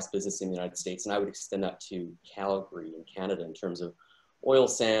oil and gas business in the United States? And I would extend that to Calgary in Canada in terms of oil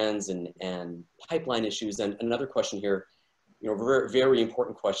sands and pipeline issues. And another question here, you know, very, very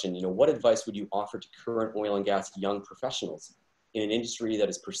important question, you know, what advice would you offer to current oil and gas young professionals in an industry that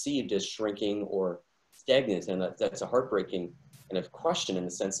is perceived as shrinking or stagnant? And that's a heartbreaking kind of question in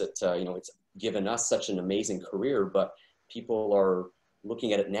the sense that, you know, it's given us such an amazing career, but people are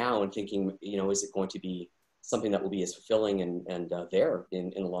looking at it now and thinking, you know, is it going to be something that will be as fulfilling and there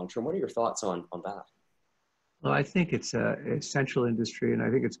in the long term? What are your thoughts on that? Well, I think it's an essential industry, and I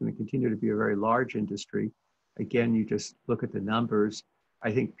think it's going to continue to be a very large industry. Again, you just look at the numbers.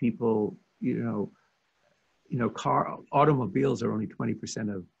 I think people, automobiles are only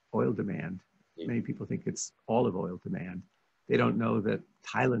 20% of oil demand. Many people think it's all of oil demand. They don't know that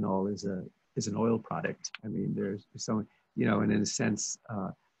Tylenol is an oil product. I mean, there's so, you know, and in a sense,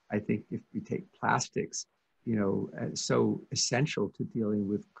 I think if we take plastics, you know, so essential to dealing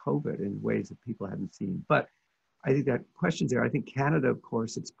with COVID in ways that people haven't seen. But I think that question's there. I think Canada, of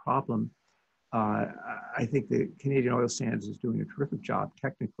course, its problem. I think the Canadian oil sands is doing a terrific job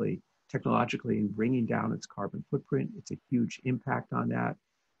technologically in bringing down its carbon footprint. It's a huge impact on that.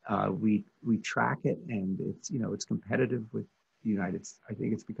 We track it, and it's, you know, it's competitive with the United States. I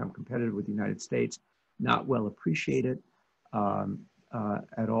think it's become competitive with the United States, not well appreciated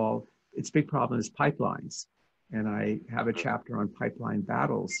at all. Its big problem is pipelines. And I have a chapter on pipeline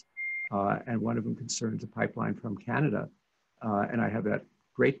battles, and one of them concerns a pipeline from Canada. And I have that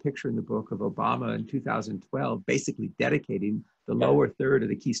great picture in the book of Obama in 2012, basically dedicating the lower third of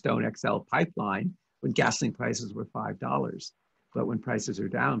the Keystone XL pipeline when gasoline prices were $5. But when prices are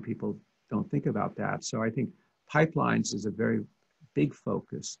down, people don't think about that. So I think pipelines is a very big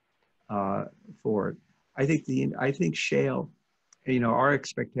focus for it. I think shale, you know, our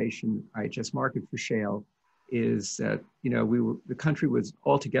expectation, IHS market for shale is that, you know, the country was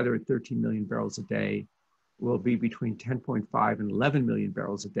altogether at 13 million barrels a day. Will be between 10.5 and 11 million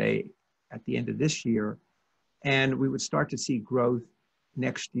barrels a day at the end of this year. And we would start to see growth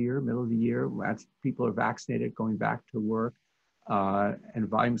next year, middle of the year, as people are vaccinated, going back to work, and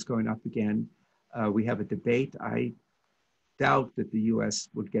volumes going up again. We have a debate. I doubt that the US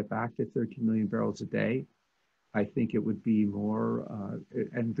would get back to 13 million barrels a day. I think it would be more,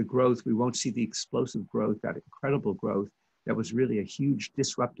 and the growth, we won't see the explosive growth, that incredible growth that was really a huge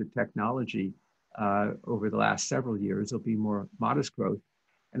disruptive technology over the last several years. There'll be more modest growth.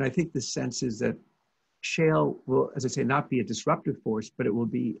 And I think the sense is that shale will, as I say, not be a disruptive force, but it will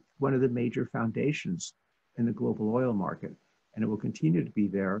be one of the major foundations in the global oil market. And it will continue to be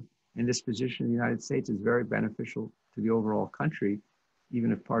there. And this position in the United States is very beneficial to the overall country,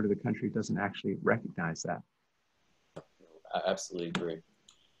 even if part of the country doesn't actually recognize that. I absolutely agree.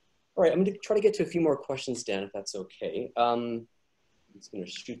 All right, I'm going to try to get to a few more questions, Dan, if that's okay. I'm just going to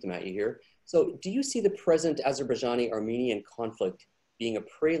shoot them at you here. So do you see the present Azerbaijani-Armenian conflict being a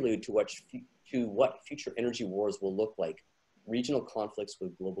prelude to what future energy wars will look like, regional conflicts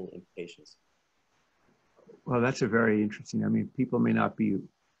with global implications? Well, that's a very interesting, I mean, people may not be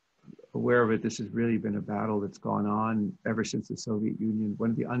aware of it. This has really been a battle that's gone on ever since the Soviet Union. One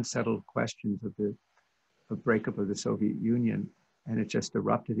of the unsettled questions of the breakup of the Soviet Union, and it just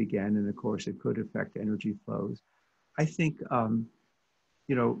erupted again. And of course, it could affect energy flows. I think,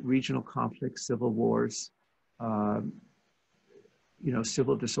 you know, regional conflicts, civil wars, you know,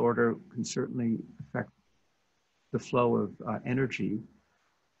 civil disorder can certainly affect the flow of energy.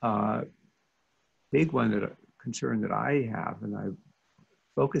 Big one, concern that I have and I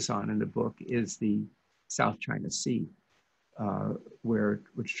focus on in the book is the South China Sea,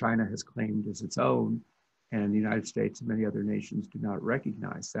 which China has claimed as its own, and the United States and many other nations do not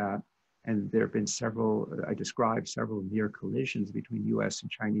recognize that. And there have been I described several near collisions between US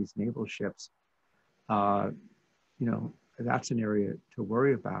and Chinese naval ships. You know, that's an area to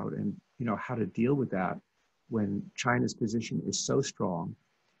worry about, and, you know, how to deal with that when China's position is so strong.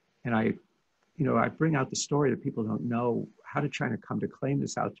 And I bring out the story that people don't know. How did China come to claim the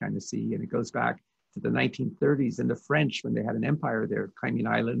South China Sea? And it goes back to the 1930s and the French, when they had an empire there, claiming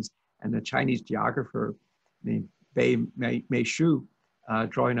islands, and the Chinese geographer named Bei Meishu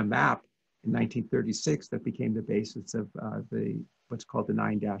drawing a map in 1936 that became the basis of what's called the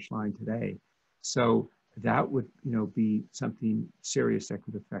 9-dash line today. So that would, you know, be something serious that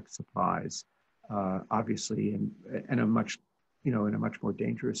could affect supplies, obviously, and in a much more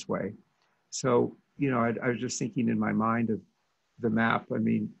dangerous way. So, you know, I was just thinking in my mind of the map. I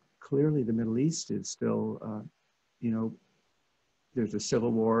mean, clearly the Middle East is still, you know, there's a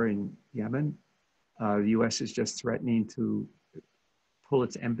civil war in Yemen. The US is just threatening to pull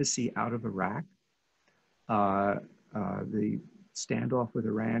its embassy out of Iraq. The standoff with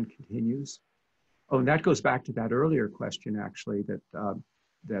Iran continues. Oh, and that goes back to that earlier question, actually,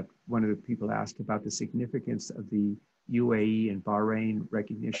 that one of the people asked about the significance of the UAE and Bahrain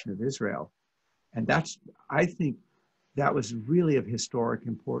recognition of Israel. And I think that was really of historic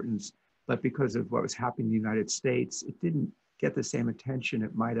importance, but because of what was happening in the United States, it didn't get the same attention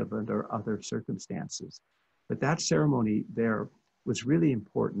it might have under other circumstances. But that ceremony there was really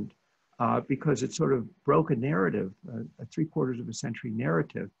important because it sort of broke a narrative, a 3/4 of a century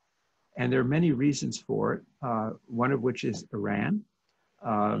narrative. And there are many reasons for it, one of which is Iran,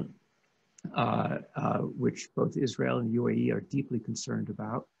 which both Israel and UAE are deeply concerned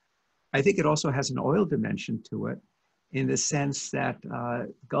about. I think it also has an oil dimension to it in the sense that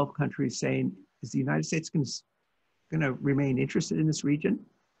Gulf countries saying, is the United States going to remain interested in this region?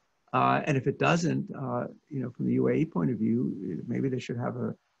 And if it doesn't, from the UAE point of view, maybe they should have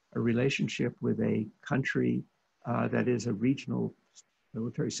a relationship with a country that is a regional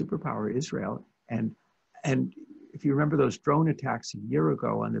military superpower, Israel. And if you remember those drone attacks a year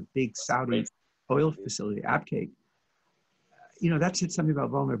ago on the big Saudi oil facility, Abqaiq, that's something about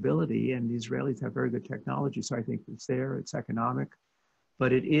vulnerability, and the Israelis have very good technology. So I think it's there, it's economic,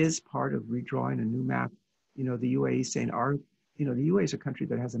 but it is part of redrawing a new map. The UAE saying the UAE is a country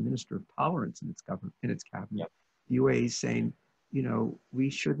that has a minister of tolerance in its government, in its cabinet. Yep. The UAE is saying, we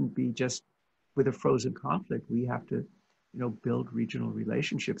shouldn't be just with a frozen conflict. We have to, build regional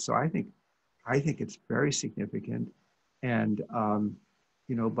relationships. So I think it's very significant. And,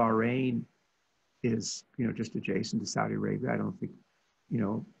 Bahrain is, just adjacent to Saudi Arabia. I don't think,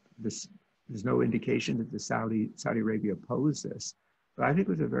 there's no indication that the Saudi Arabia opposed this. But I think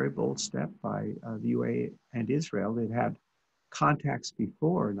it was a very bold step by the UAE and Israel. They'd had contacts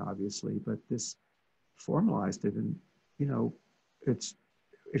before, and obviously, but this formalized it. And,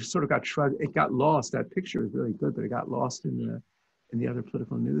 it sort of got shrugged. It got lost. That picture is really good, but it got lost in the other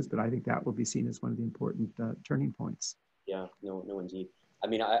political news. But I think that will be seen as one of the important turning points. Yeah, no, indeed. I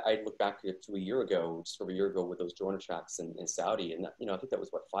mean, I look back to a year ago, just over a year ago, with those drone attacks in Saudi, and I think that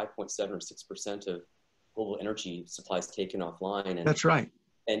was what 5.7 or 6% of global energy supplies taken offline. And that's right.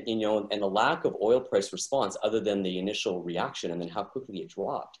 And and the lack of oil price response, other than the initial reaction and then how quickly it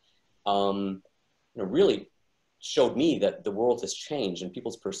dropped, really showed me that the world has changed and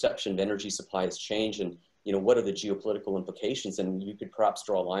people's perception of energy supply has changed. And what are the geopolitical implications? And you could perhaps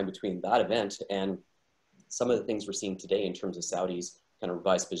draw a line between that event and some of the things we're seeing today in terms of Saudi's kind of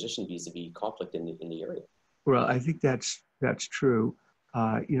revised position vis-a-vis conflict in the area. Well, I think that's true.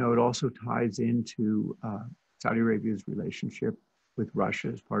 It also ties into Saudi Arabia's relationship with Russia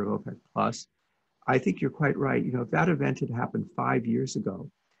as part of OPEC Plus. I think you're quite right. If that event had happened 5 years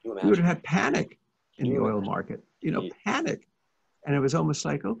ago, we would have had panic in the oil market, panic. And it was almost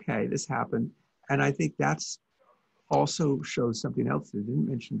like, okay, this happened. And I think that's also shows something else that I didn't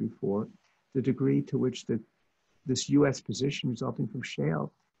mention before, the degree to which this US position resulting from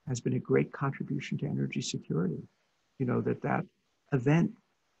shale has been a great contribution to energy security. That event,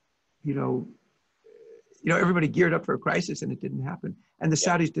 everybody geared up for a crisis and it didn't happen. And the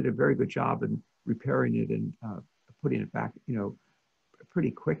Saudis did a very good job in repairing it and putting it back,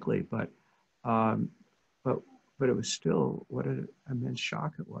 pretty quickly. But it was still, what an immense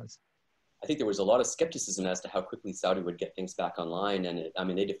shock it was. I think there was a lot of skepticism as to how quickly Saudi would get things back online.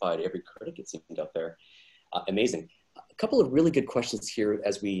 And they defied every critic, it seemed, out there. Amazing. A couple of really good questions here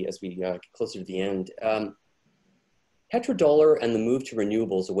as we get closer to the end. Petrodollar and the move to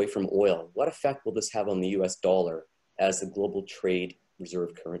renewables away from oil, what effect will this have on the US dollar as the global trade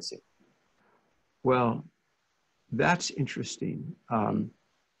reserve currency? Well, that's interesting. I'd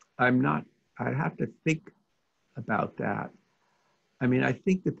have to think about that. I mean, I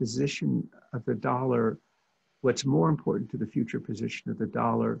think the position of the dollar, what's more important to the future position of the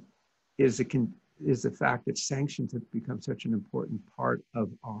dollar is the fact that sanctions have become such an important part of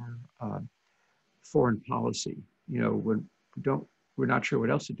our foreign policy. When we're not sure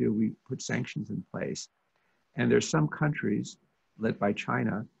what else to do, we put sanctions in place. And there's some countries, led by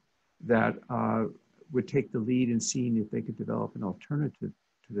China, that would take the lead in seeing if they could develop an alternative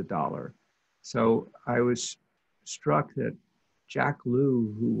to the dollar. So I was struck that Jack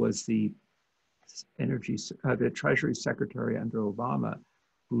Lew, who was the Treasury Secretary under Obama,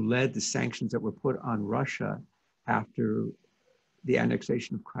 who led the sanctions that were put on Russia after the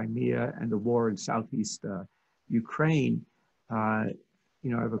annexation of Crimea and the war in Southeast Ukraine. I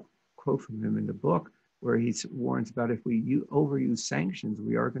have a quote from him in the book where he warns about if we overuse sanctions,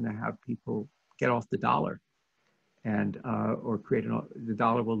 we are going to have people get off the dollar. and or the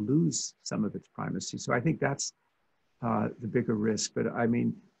dollar will lose some of its primacy. So I think that's the bigger risk. But I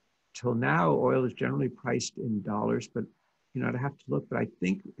mean, till now, oil is generally priced in dollars, but I'd have to look. But I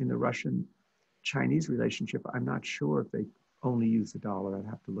think in the Russian-Chinese relationship, I'm not sure if they only use the dollar. I'd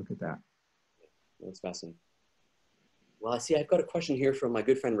have to look at that. That's fascinating. Well, I see I've got a question here from my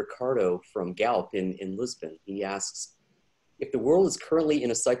good friend Ricardo from Gallup in Lisbon. He asks, if the world is currently in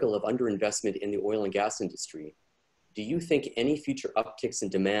a cycle of underinvestment in the oil and gas industry, do you think any future upticks in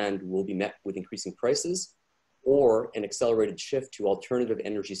demand will be met with increasing prices or an accelerated shift to alternative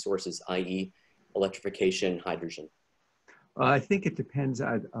energy sources, i.e. electrification, hydrogen? I think it depends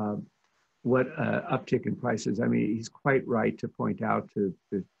on what uptick in prices. I mean, he's quite right to point out to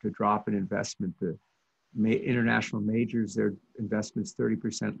drop in investment. The international majors, their investments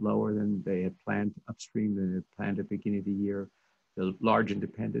 30% lower than they had planned upstream than they had planned at the beginning of the year. The large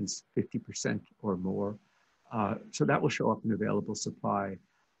independents, 50% or more. So that will show up in available supply.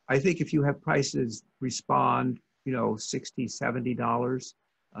 I think if you have prices respond, $60, $70,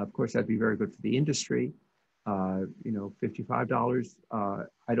 of course, that'd be very good for the industry. $55,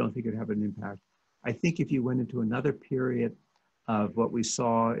 I don't think it'd have an impact. I think if you went into another period of what we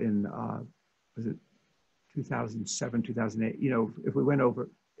saw in, was it 2007, 2008, if we went over,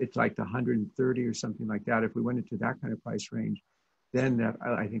 it's like the 130 or something like that. If we went into that kind of price range, then that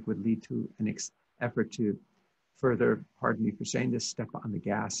I think would lead to an effort to further, pardon me for saying this, step on the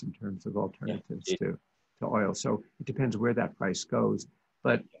gas in terms of alternatives to oil. So it depends where that price goes.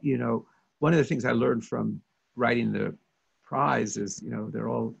 But, one of the things I learned from writing the prize is, there are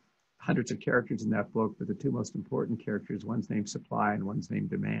all hundreds of characters in that book, but the two most important characters, one's named supply and one's named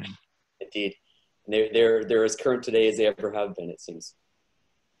demand. Indeed. They're as current today as they ever have been, it seems.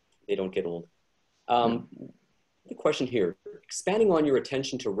 They don't get old. The question here, expanding on your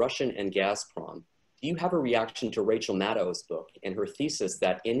attention to Russian and Gazprom, do you have a reaction to Rachel Maddow's book and her thesis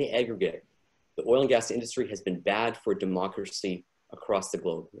that in the aggregate, the oil and gas industry has been bad for democracy across the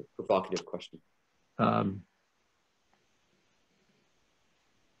globe? Provocative question.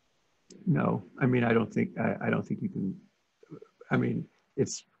 No, I mean, I don't think you can, I mean,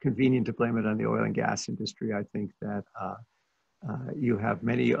 it's convenient to blame it on the oil and gas industry. I think that you have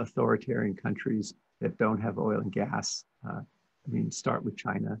many authoritarian countries that don't have oil and gas. I mean, start with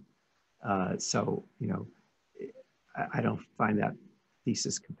China. So, I don't find that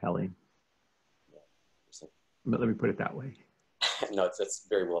thesis compelling. But let me put it that way. No, that's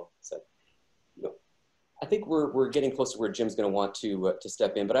very well said. I think we're getting close to where Jim's going to want to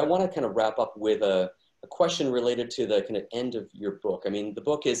step in, but I want to kind of wrap up with a question related to the kind of end of your book. I mean, the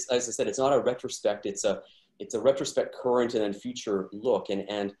book is, as I said, it's not a retrospect. It's a retrospect, current, and then future look.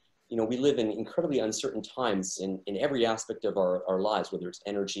 And we live in incredibly uncertain times in every aspect of our lives, whether it's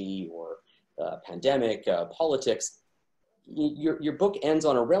energy or pandemic, politics. Your book ends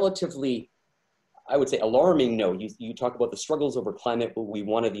on a relatively, I would say, alarming note. You talk about the struggles over climate will be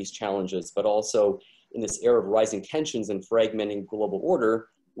one of these challenges, but also in this era of rising tensions and fragmenting global order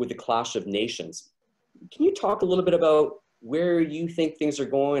with the clash of nations. Can you talk a little bit about where you think things are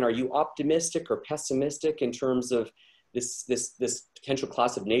going? Are you optimistic or pessimistic in terms of this potential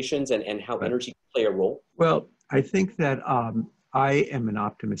clash of nations and how energy can play a role? Well, I think that I am an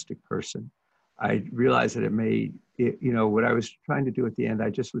optimistic person. I realize that what I was trying to do at the end,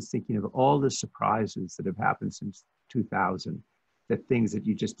 I just was thinking of all the surprises that have happened since 2000, that things that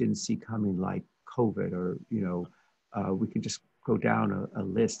you just didn't see coming, like COVID, or, we can just go down a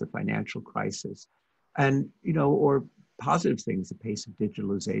list, the financial crisis, and, or positive things, the pace of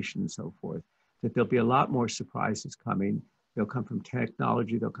digitalization and so forth, that there'll be a lot more surprises coming. They'll come from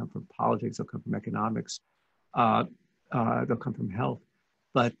technology, they'll come from politics, they'll come from economics, they'll come from health,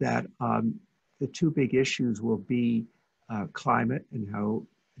 but that the two big issues will be climate and how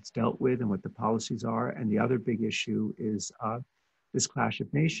it's dealt with and what the policies are. And the other big issue is this clash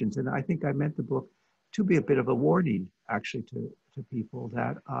of nations. And I think I meant the book to be a bit of a warning, actually, to people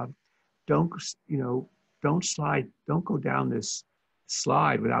that don't go down this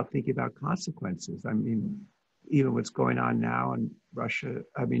slide without thinking about consequences. I mean, even what's going on now in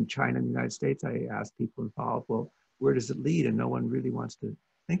China and the United States, I asked people involved, well, where does it lead? And no one really wants to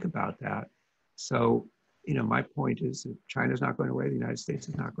think about that. So, my point is that China's not going away, the United States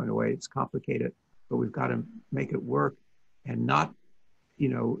is not going away. It's complicated, but we've got to make it work and not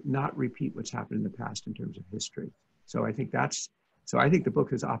repeat what's happened in the past in terms of history. So I think the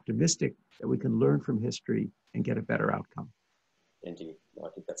book is optimistic that we can learn from history and get a better outcome. Indeed. Well,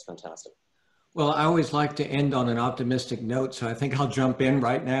 I think that's fantastic. Well, I always like to end on an optimistic note, so I think I'll jump in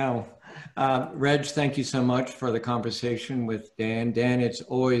right now. Reg, thank you so much for the conversation with Dan. Dan, it's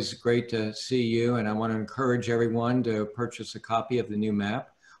always great to see you, and I want to encourage everyone to purchase a copy of the new map,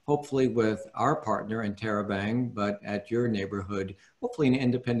 hopefully with our partner in Terabang, but at your neighborhood, hopefully an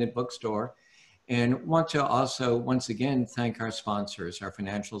independent bookstore. And want to also, once again, thank our sponsors, our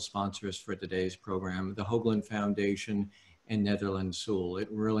financial sponsors for today's program, the Hoagland Foundation and Netherlands Sewell. It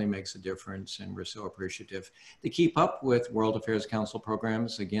really makes a difference, and we're so appreciative. To keep up with World Affairs Council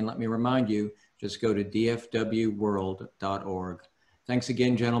programs, again, let me remind you, just go to dfwworld.org. Thanks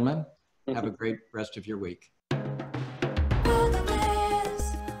again, gentlemen. Have a great rest of your week.